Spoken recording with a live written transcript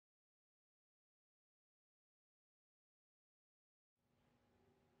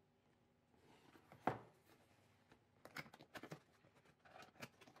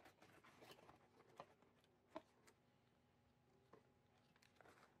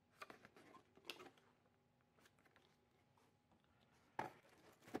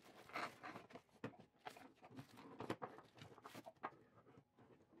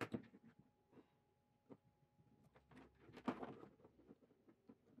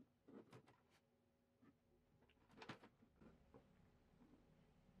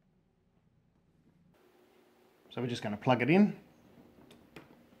So we're just going to plug it in.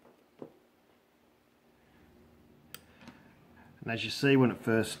 And as you see, when it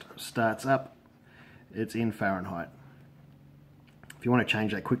first starts up, it's in Fahrenheit. If you want to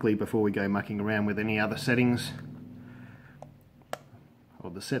change that quickly before we go mucking around with any other settings,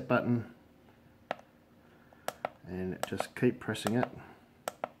 hold the set button and just keep pressing it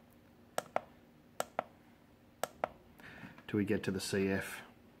till we get to the CF.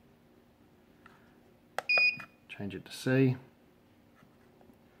 Change it to C,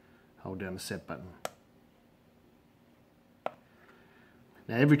 hold down the set button.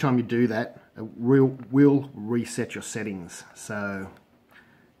 Now every time you do that, it will reset your settings, so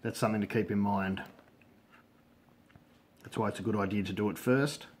that's something to keep in mind. That's why it's a good idea to do it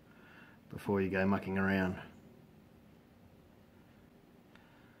first before you go mucking around.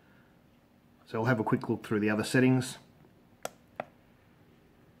 So I'll have a quick look through the other settings.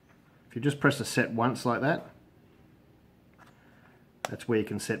 If you just press the set once like that, that's where you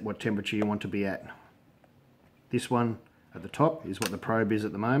can set what temperature you want to be at. This one at the top is what the probe is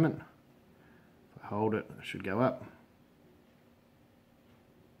at the moment. If I hold it, it should go up,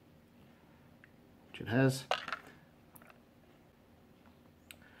 which it has.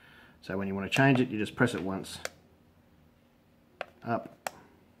 So when you want to change it, you just press it once. Up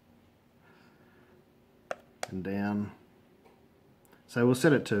and down. So we'll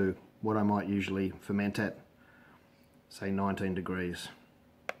set it to what I might usually ferment at, say 19 degrees.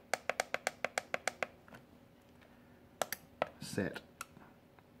 Set.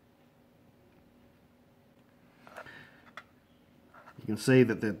 You can see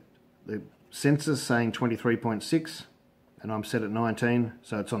that the sensor's saying 23.6 and I'm set at 19,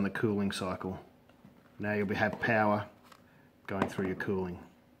 so it's on the cooling cycle. Now you'll have power going through your cooling.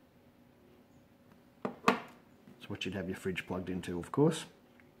 That's what you'd have your fridge plugged into, of course.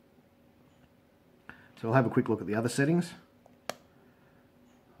 So I'll have a quick look at the other settings.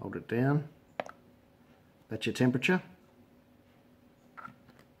 Hold it down. That's your temperature,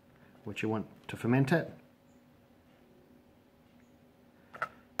 what you want to ferment at.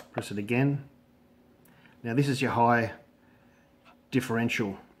 Press it again. Now this is your high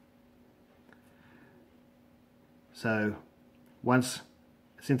differential. So since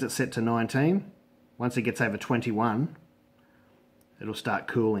it's set to 19, once it gets over 21, it'll start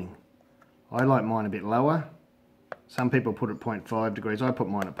cooling. I like mine a bit lower. Some people put it 0.5 degrees. I put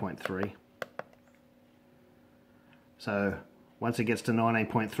mine at 0.3. So once it gets to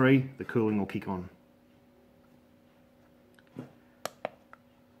 19.3, the cooling will kick on.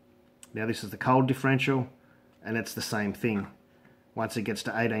 Now this is the cold differential, and it's the same thing. Once it gets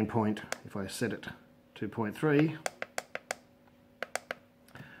to 18 point, if I set it to 2.3,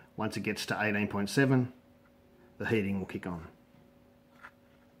 once it gets to 18.7, the heating will kick on.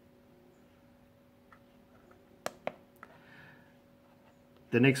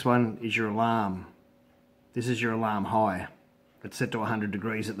 The next one is your alarm. This is your alarm high. It's set to 100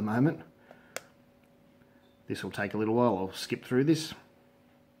 degrees at the moment. This will take a little while. I'll skip through this.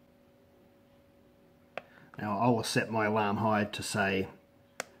 Now I will set my alarm high to say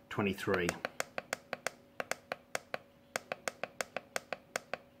 23.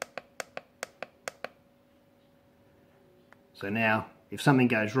 So now if something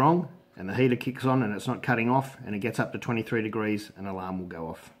goes wrong and the heater kicks on and it's not cutting off and it gets up to 23 degrees, an alarm will go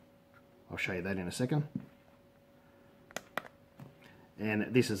off. I'll show you that in a second.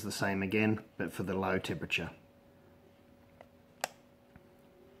 And this is the same again, but for the low temperature.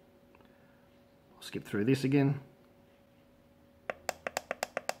 I'll skip through this again.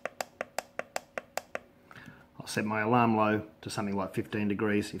 I'll set my alarm low to something like 15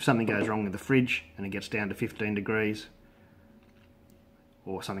 degrees. If something goes wrong with the fridge and it gets down to 15 degrees,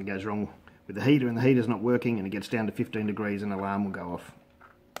 or something goes wrong with the heater and the heater's not working and it gets down to 15 degrees, an alarm will go off.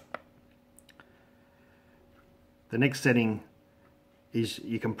 The next setting is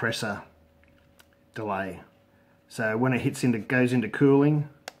your compressor delay. So when it goes into cooling,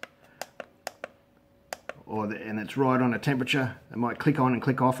 and it's right on a temperature, it might click on and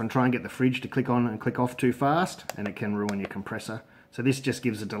click off and try and get the fridge to click on and click off too fast, and it can ruin your compressor. So this just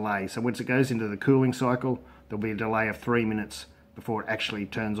gives a delay. So once it goes into the cooling cycle, there'll be a delay of 3 minutes before it actually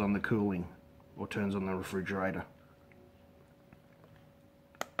turns on the cooling or turns on the refrigerator.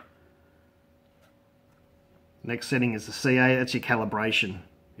 Next setting is the CA, that's your calibration.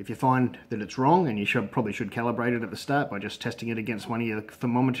 If you find that it's wrong, and you probably should calibrate it at the start by just testing it against one of your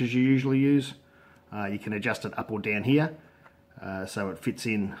thermometers you usually use, you can adjust it up or down here so it fits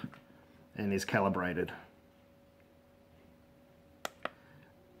in and is calibrated.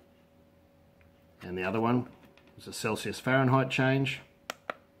 And the other one is a Celsius Fahrenheit change.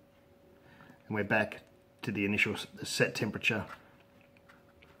 And we're back to the initial set temperature.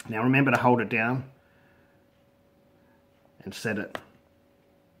 Now remember to hold it down and set it.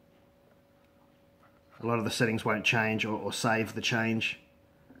 A lot of the settings won't change or save the change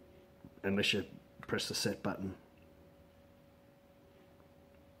unless you press the set button.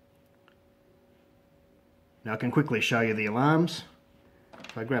 Now I can quickly show you the alarms.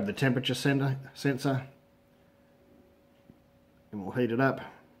 If I grab the temperature sensor and we'll heat it up.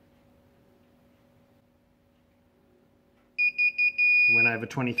 Went over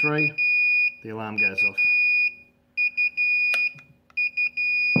 23, the alarm goes off.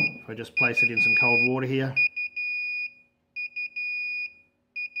 If I just place it in some cold water here,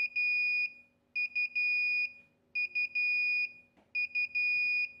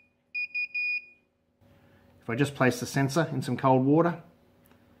 if I just place the sensor in some cold water,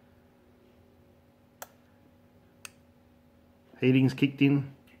 heating's kicked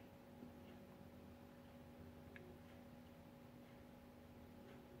in.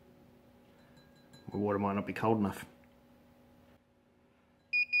 The water might not be cold enough.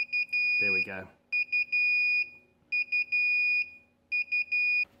 There we go.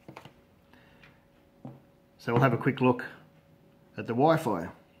 So we'll have a quick look at the Wi-Fi.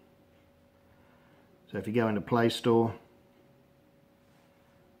 So if you go into Play Store,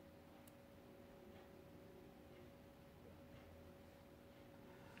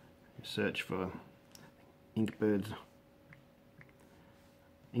 you search for INKBIRD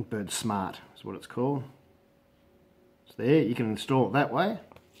Smart is what it's called. It's there, you can install it that way,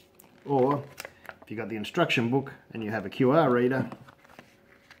 or if you've got the instruction book and you have a QR reader,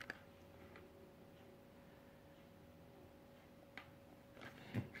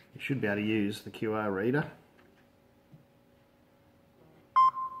 you should be able to use the QR reader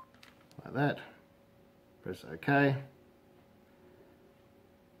like that. Press OK.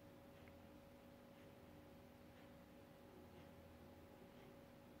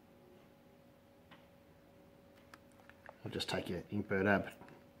 I'll just take your INKBIRD app.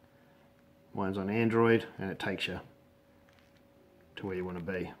 Mine's on Android and it takes you to where you want to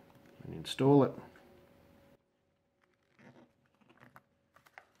be and install it.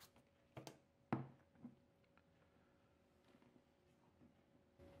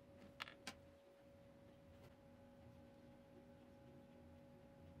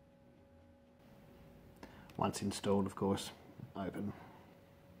 Once installed, of course, open.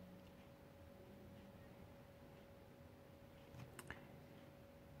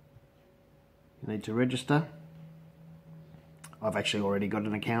 You need to register. I've actually already got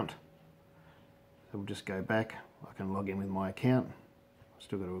an account, so we'll just go back. I can log in with my account. I've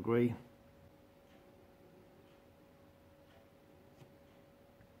still got to agree.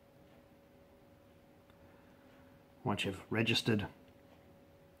 Once you've registered,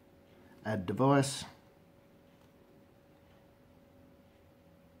 add device.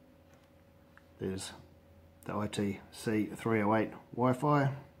 There's the ITC-308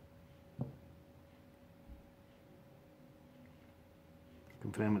 Wi-Fi.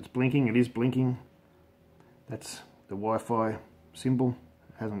 Confirm it's blinking. It is blinking. That's the Wi-Fi symbol.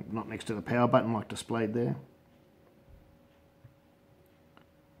 Not next to the power button like displayed there.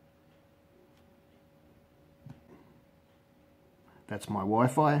 That's my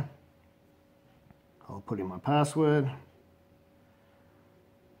Wi-Fi. I'll put in my password.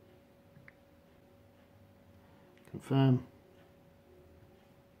 Confirm.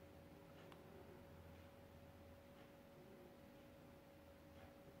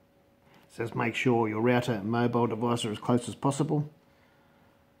 It says make sure your router and mobile device are as close as possible.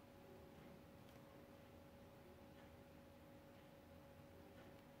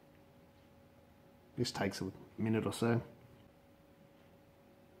 This takes a minute or so.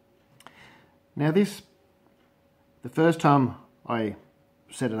 Now the first time I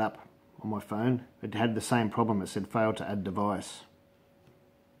set it up on my phone, it had the same problem. It said failed to add device.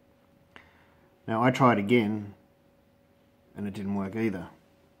 Now I tried again and it didn't work either.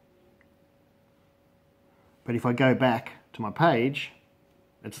 But if I go back to my page,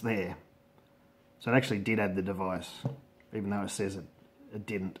 it's there. So it actually did add the device, even though it says it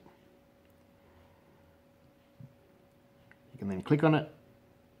didn't. You can then click on it.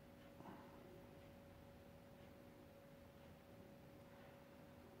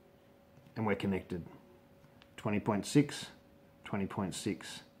 And we're connected. 20.6, 20.6.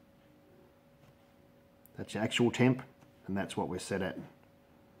 That's your actual temp, and that's what we're set at.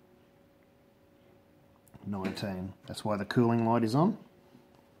 19. That's why the cooling light is on.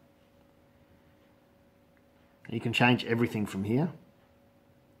 You can change everything from here.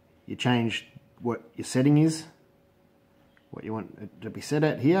 You change what your setting is, what you want it to be set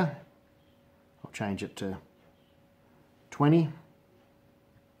at here. change it to 20.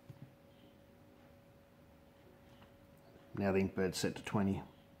 Now the INKBIRD's set to 20.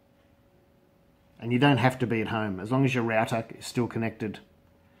 And you don't have to be at home. As long as your router is still connected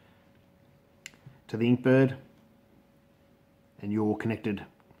to the INKBIRD and you're connected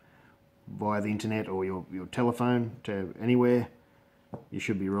via the internet or your telephone to anywhere, you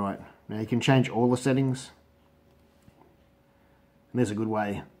should be right. Now you can change all the settings. And there's a good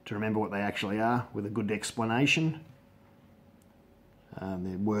way to remember what they actually are with a good explanation.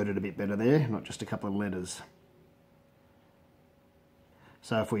 They're worded a bit better there, not just a couple of letters.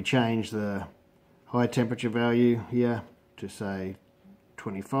 So if we change the high temperature value here to say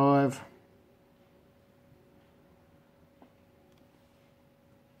 25,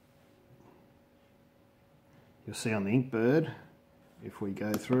 you'll see on the INKBIRD, if we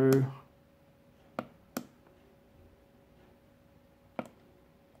go through,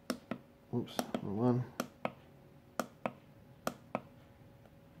 oops, wrong one,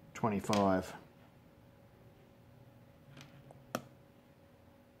 25.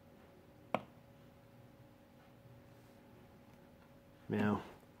 Now,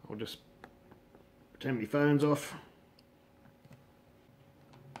 I'll just turn my phones off,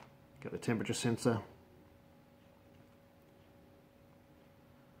 get the temperature sensor.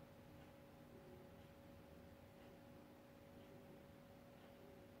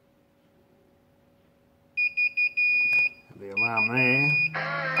 The alarm there,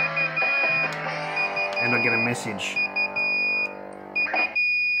 and I get a message.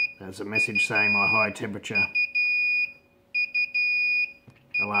 There's a message saying my high temperature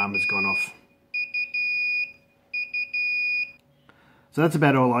alarm has gone off. So that's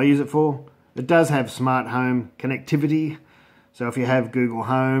about all I use it for. It does have smart home connectivity, so if you have Google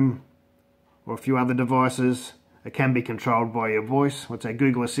Home or a few other devices, it can be controlled by your voice. What's that?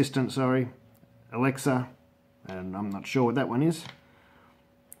 Google Assistant, sorry, Alexa, and I'm not sure what that one is.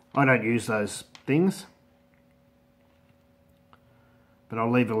 I don't use those things, but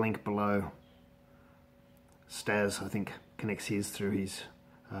I'll leave a link below. Staz, I think, connects his through his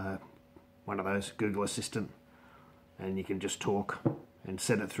one of those Google Assistant, and you can just talk and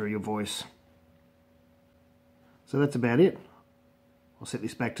set it through your voice. So that's about it. I'll set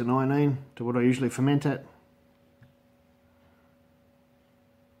this back to 19, to what I usually ferment at.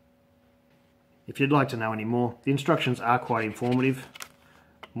 If you'd like to know any more, the instructions are quite informative.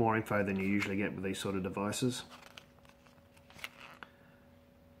 More info than you usually get with these sort of devices.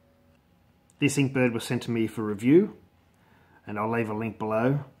 This INKBIRD was sent to me for review, and I'll leave a link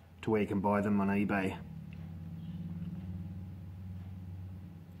below to where you can buy them on eBay.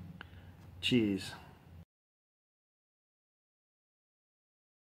 Cheers.